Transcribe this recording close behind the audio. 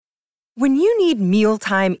When you need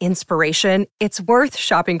mealtime inspiration, it's worth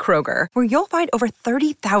shopping Kroger, where you'll find over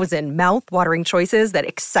 30,000 mouth-watering choices that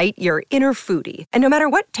excite your inner foodie. And no matter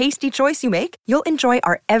what tasty choice you make, you'll enjoy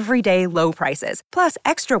our everyday low prices, plus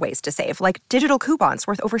extra ways to save, like digital coupons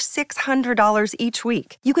worth over $600 each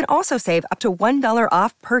week. You can also save up to $1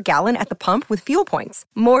 off per gallon at the pump with fuel points.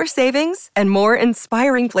 More savings and more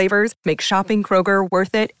inspiring flavors make shopping Kroger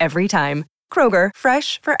worth it every time. Kroger,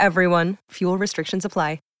 fresh for everyone. Fuel restrictions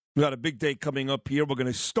apply. We got a big day coming up here. We're going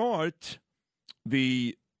to start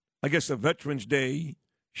the Veterans Day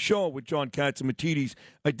show with John Katzimatidis.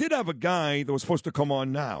 I did have a guy that was supposed to come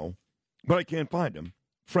on now, but I can't find him.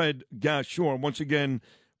 Fred Gasior, once again,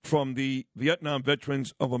 from the Vietnam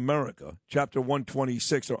Veterans of America, Chapter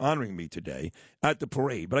 126, are honoring me today at the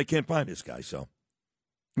parade, but I can't find this guy, so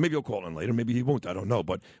maybe he'll call in later. Maybe he won't. I don't know.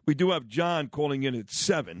 But we do have John calling in at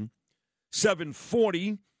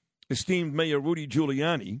 7:40. Esteemed Mayor Rudy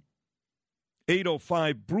Giuliani,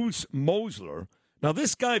 8:05, Bruce Mosler. Now,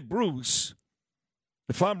 this guy, Bruce,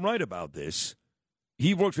 if I'm right about this,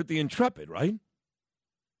 he works with the Intrepid, right?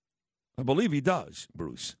 I believe he does,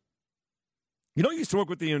 Bruce. You know, he used to work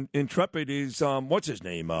with the Intrepid is, what's his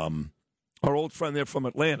name? Our old friend there from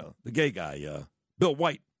Atlanta, the gay guy, Bill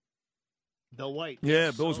White. Bill White.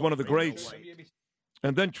 Yeah, Bill's one of the greats.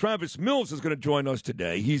 And then Travis Mills is going to join us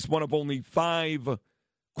today. He's one of only 5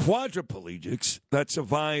 quadriplegics that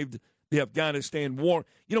survived the Afghanistan war.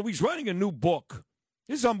 You know, he's writing a new book.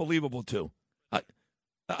 This is unbelievable, too. I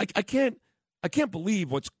can't believe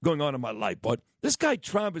what's going on in my life, but this guy,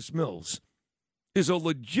 Travis Mills, is a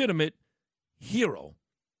legitimate hero.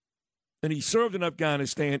 And he served in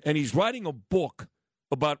Afghanistan, and he's writing a book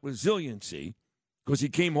about resiliency because he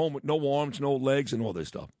came home with no arms, no legs, and all this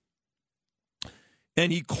stuff.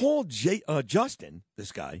 And he called Justin,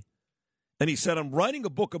 this guy, and he said, I'm writing a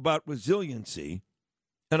book about resiliency,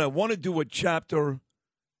 and I want to do a chapter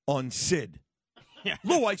on Sid. Yeah.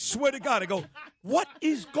 Lou, I swear to God, I go, what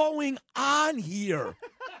is going on here?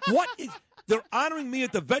 They're honoring me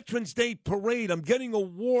at the Veterans Day Parade. I'm getting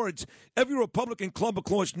awards. Every Republican club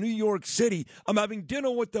across New York City. I'm having dinner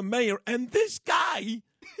with the mayor. And this guy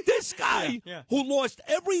who lost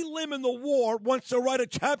every limb in the war wants to write a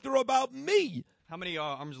chapter about me. How many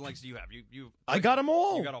arms and legs do you have? I got them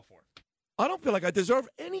all. You got all 4. I don't feel like I deserve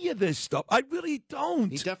any of this stuff. I really don't.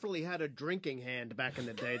 He definitely had a drinking hand back in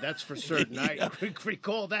the day, that's for certain. Yeah. I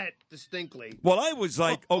recall that distinctly. Well, I was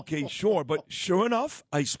like, okay, sure. But sure enough,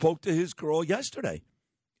 I spoke to his girl yesterday,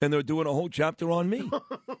 and they're doing a whole chapter on me.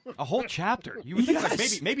 A whole chapter? You would think like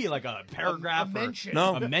maybe like a paragraph a mention.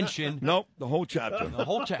 A mention. No, the whole chapter. The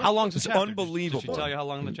whole chapter. How long's the chapter? Unbelievable. Did she tell you how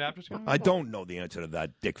long the chapter's going to be? I don't know the answer to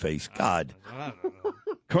that, dickface. God. I don't know.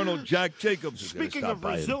 Colonel Jack Jacobs is going to Speaking stop of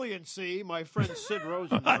by. resiliency, my friend Sid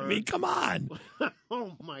Rosenberg. I mean, come on.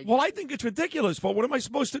 Oh, my God. Well, I think it's ridiculous, but what am I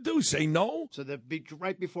supposed to do? Say no? So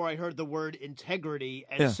right before I heard the word integrity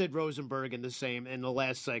and Sid Rosenberg in the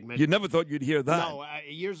last segment. You never thought you'd hear that. No,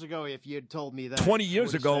 years ago, if you had told me that. 20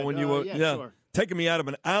 years ago said, when you were sure. taking me out of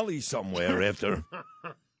an alley somewhere after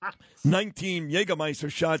 19 Jägermeister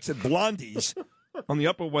shots at Blondies on the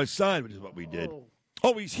Upper West Side, which is what we did.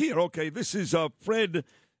 Oh, he's here. Okay, this is Fred,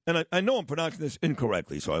 and I know I'm pronouncing this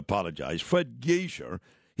incorrectly, so I apologize. Fred Gasior.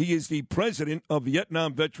 He is the president of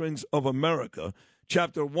Vietnam Veterans of America,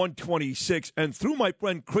 Chapter 126, and through my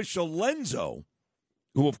friend Chris Lenzo,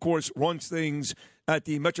 who, of course, runs things at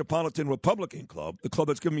the Metropolitan Republican Club, the club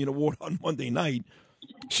that's giving me an award on Monday night,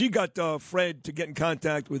 she got Fred to get in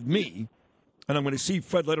contact with me, and I'm going to see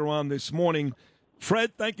Fred later on this morning.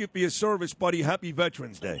 Fred, thank you for your service, buddy. Happy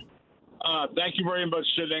Veterans Day. Thank you very much,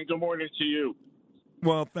 Sid, and good morning to you.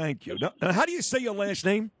 Well, thank you. Now, how do you say your last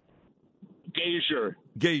name? Gasior,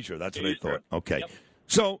 that's what I thought. Okay. Yep.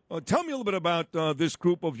 So tell me a little bit about this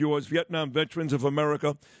group of yours, Vietnam Veterans of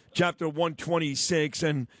America, Chapter 126,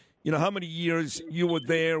 and how many years you were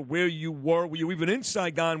there, where you were. Were you even in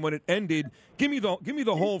Saigon when it ended? Give me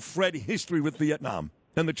the whole Fred history with Vietnam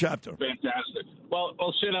and the chapter. Fantastic. Well,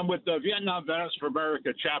 Sid, I'm with the Vietnam Veterans of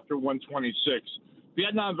America, Chapter 126.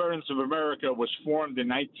 Vietnam Veterans of America was formed in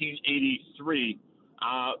 1983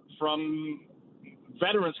 from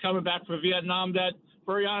veterans coming back from Vietnam that,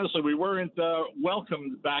 very honestly, we weren't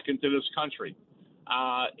welcomed back into this country.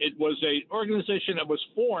 It was an organization that was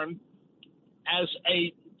formed as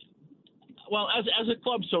a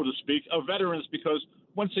club, so to speak, of veterans because,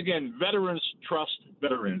 once again, veterans trust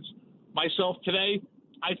veterans. Myself today,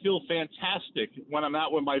 I feel fantastic when I'm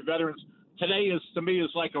out with my veterans. Today to me,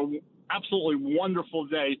 like a absolutely wonderful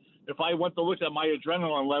day. If I went to look at my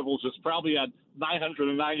adrenaline levels, it's probably at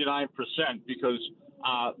 999% because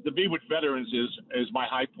to be with veterans is my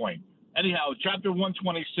high point. anyhow, Chapter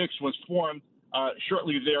 126 was formed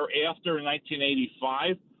shortly thereafter in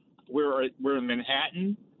 1985. We're in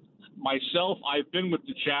Manhattan. Myself, I've been with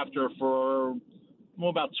the chapter for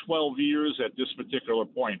about 12 years at this particular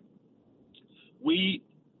point. We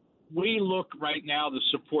look right now to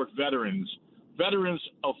support veterans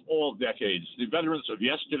of all decades, the veterans of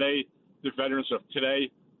yesterday, the veterans of today,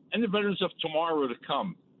 and the veterans of tomorrow to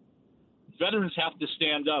come. Veterans have to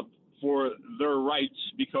stand up for their rights,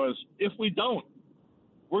 because if we don't,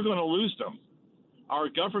 we're going to lose them. Our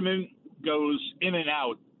government goes in and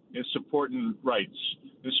out in supporting rights,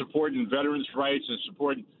 in supporting veterans' rights, and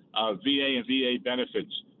supporting VA and VA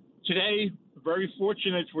benefits. Today, very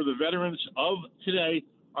fortunate for the veterans of today,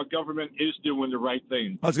 our government is doing the right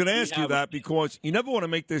thing. I was going to ask you that, because you never want to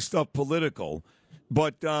make this stuff political.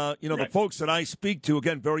 But, the folks that I speak to,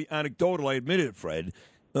 again, very anecdotal, I admit it, Fred,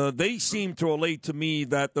 they seem to relate to me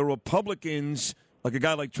that the Republicans, like a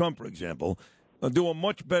guy like Trump, for example, do a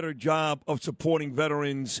much better job of supporting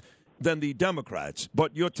veterans than the Democrats.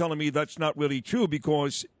 But you're telling me that's not really true,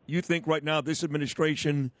 because you think right now this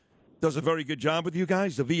administration does a very good job with you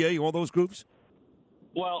guys, the VA, all those groups?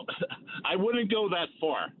 Well, I wouldn't go that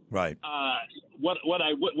far. Right. What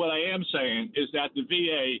I am saying is that the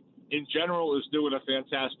VA in general is doing a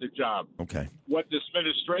fantastic job. Okay. What this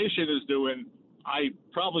administration is doing, I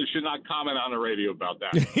probably should not comment on the radio about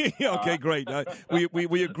that. Okay, great.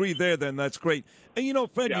 We agree there then. That's great. And,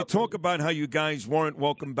 Fred, you talk about how you guys weren't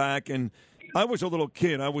welcome back. And I was a little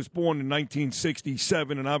kid. I was born in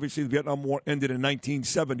 1967, and obviously the Vietnam War ended in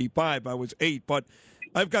 1975. I was 8. But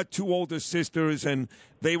I've got 2 older sisters, and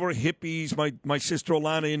they were hippies. My sister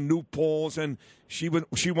Alana in New Paltz, and she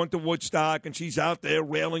went to Woodstock, and she's out there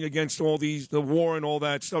railing against all the war and all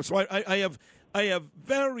that stuff. So I have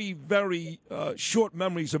very, very short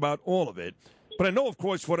memories about all of it. But I know, of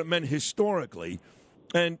course, what it meant historically.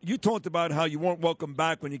 And you talked about how you weren't welcome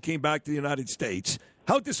back when you came back to the United States.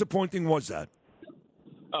 How disappointing was that?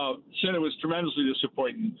 Sid, it was tremendously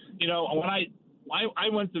disappointing. When I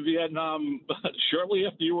went to Vietnam shortly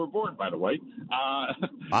after you were born, by the way, Wow.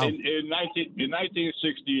 in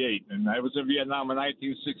 1968. And I was in Vietnam in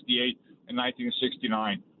 1968 and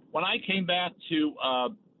 1969. When I came back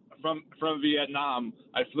from Vietnam,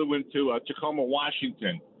 I flew into Tacoma,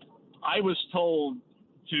 Washington. I was told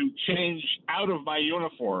to change out of my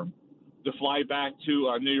uniform to fly back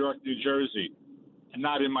to New York, New Jersey, and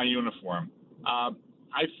not in my uniform.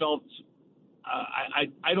 I felt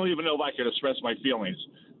I don't even know if I could express my feelings.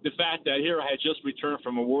 The fact that here I had just returned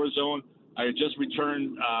from a war zone, I had just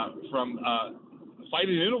returned from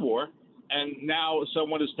fighting in a war, and now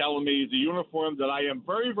someone is telling me the uniform that I am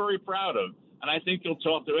very, very proud of. And I think you'll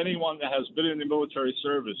talk to anyone that has been in the military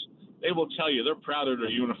service. They will tell you they're proud of their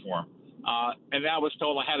uniform. And I was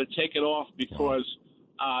told I had to take it off because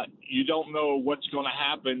you don't know what's going to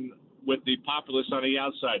happen with the populace on the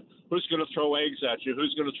outside. Who's going to throw eggs at you?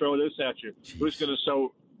 Who's going to throw this at you? Jeez. Who's going to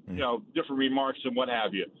sow, different remarks and what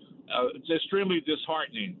have you? It's extremely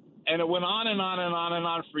disheartening. And it went on and on and on and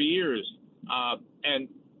on for years. And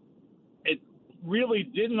it really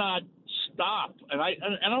did not stop. And I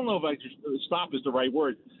don't know if stop is the right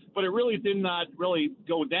word, but it really did not really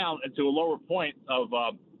go down into a lower point of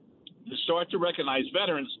to start to recognize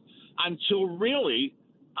veterans until really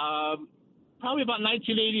probably about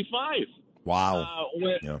 1985. Wow.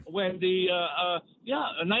 When the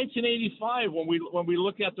 1985 when we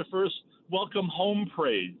look at the first Welcome Home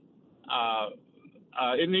Parade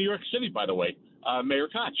in New York City, by the way, Mayor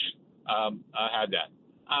Koch had that.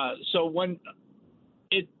 So when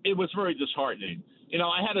it was very disheartening.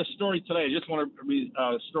 I had a story today. I just want to read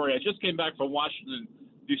a story. I just came back from Washington,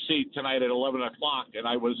 D.C. tonight at 11 o'clock, and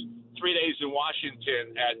I was 3 days in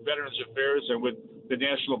Washington at Veterans Affairs and with the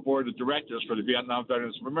National Board of Directors for the Vietnam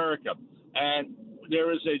Veterans of America. And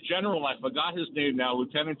there is a general, I forgot his name now,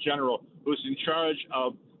 Lieutenant General, who's in charge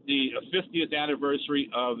of the 50th anniversary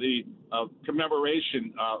of the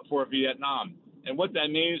commemoration for Vietnam. And what that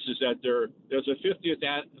means is that there's a 50th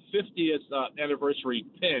anniversary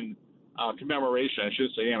pin, commemoration, I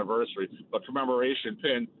should say anniversary, but commemoration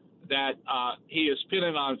pin that he is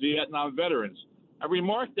pinning on Vietnam veterans. A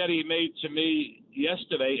remark that he made to me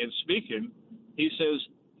yesterday in speaking, he says,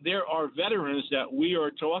 there are veterans that we are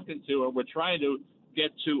talking to, and we're trying to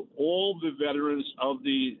get to all the veterans of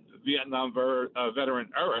the Vietnam veteran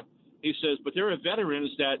era. He says, but there are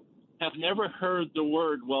veterans that have never heard the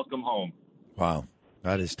word welcome home. Wow.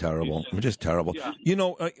 That is terrible. Just terrible. Yeah.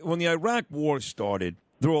 When the Iraq War started,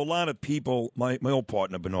 there were a lot of people, my old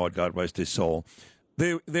partner, Bernard, God rest his soul,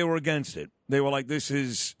 they were against it. They were like, this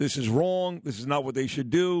is wrong. This is not what they should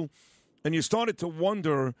do. And you started to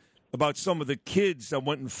wonder, about some of the kids that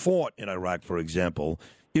went and fought in Iraq, for example.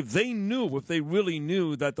 If they really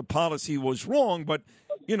knew that the policy was wrong, but,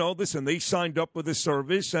 listen, they signed up for the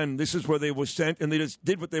service, and this is where they were sent, and they just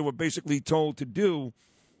did what they were basically told to do.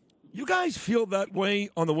 You guys feel that way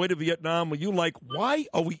on the way to Vietnam? Were you like, why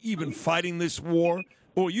are we even fighting this war?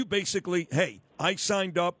 Or you basically, hey, I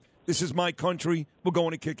signed up, this is my country, we're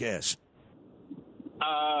going to kick ass?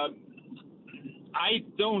 I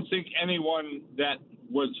don't think anyone that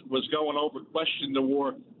was going over questioned the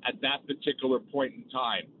war at that particular point in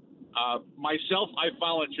time. Myself, I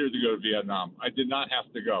volunteered to go to Vietnam. I did not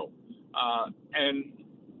have to go. And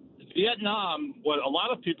Vietnam, what a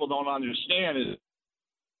lot of people don't understand is...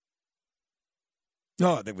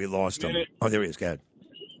 No, I think we lost him. Oh, there he is. Go ahead.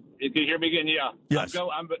 Can you hear me again? Yeah. Yes.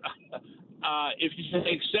 If you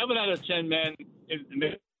take 7 out of 10 men in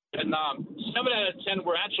Vietnam, 7 out of 10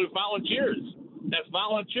 were actually volunteers that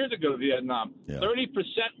volunteered to go to Vietnam. Yeah. 30%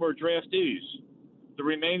 were draftees. The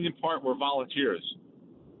remaining part were volunteers.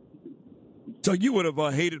 So you would have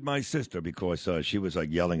hated my sister because she was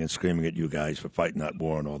like yelling and screaming at you guys for fighting that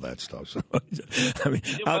war and all that stuff. So, I mean,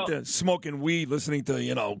 out there smoking weed, listening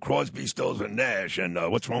to, Crosby, Stills, and Nash, and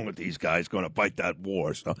what's wrong with these guys going to fight that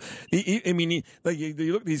war? So, you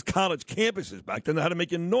look at these college campuses back then, they had to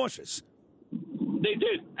make you nauseous. They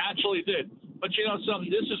did, actually did. But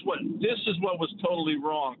something. This is what was totally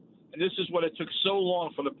wrong, and this is what it took so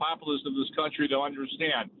long for the populace of this country to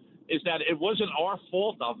understand, is that it wasn't our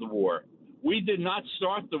fault of the war. We did not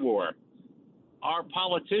start the war. Our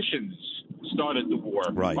politicians started the war.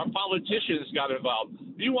 Right. Our politicians got involved.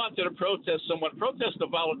 If you wanted to protest someone, protest the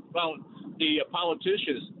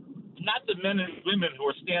politicians, not the men and women who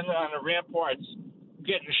are standing on the ramparts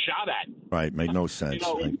getting shot at. Right, made no sense.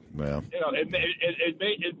 It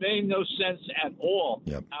made no sense at all.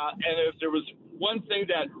 Yep. And if there was one thing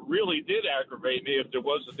that really did aggravate me, if there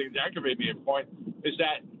was a thing that aggravated me at a point, is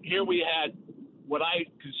that here we had what I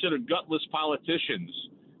consider gutless politicians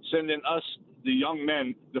sending us, the young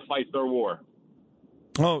men, to fight their war.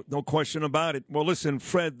 Oh, no question about it. Well, listen,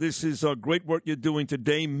 Fred, this is great work you're doing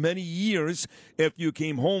today. Many years after you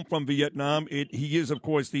came home from Vietnam, he is, of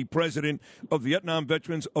course, the president of Vietnam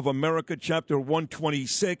Veterans of America, Chapter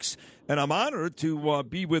 126. And I'm honored to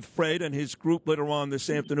be with Fred and his group later on this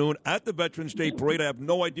afternoon at the Veterans Day Parade. I have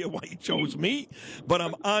no idea why he chose me, but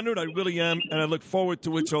I'm honored. I really am, and I look forward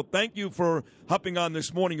to it. So thank you for hopping on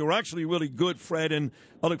this morning. You're actually really good, Fred, and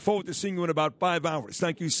I look forward to seeing you in about 5 hours.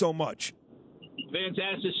 Thank you so much.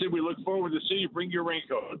 Fantastic, Sid. We look forward to seeing you. Bring your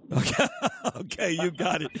raincoat. Okay, you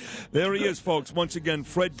got it. There he is, folks. Once again,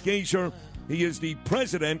 Fred Gasior. He is the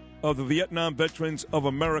president of the Vietnam Veterans of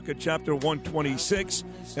America, Chapter 126,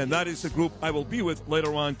 and that is the group I will be with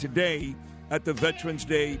later on today at the Veterans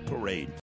Day Parade.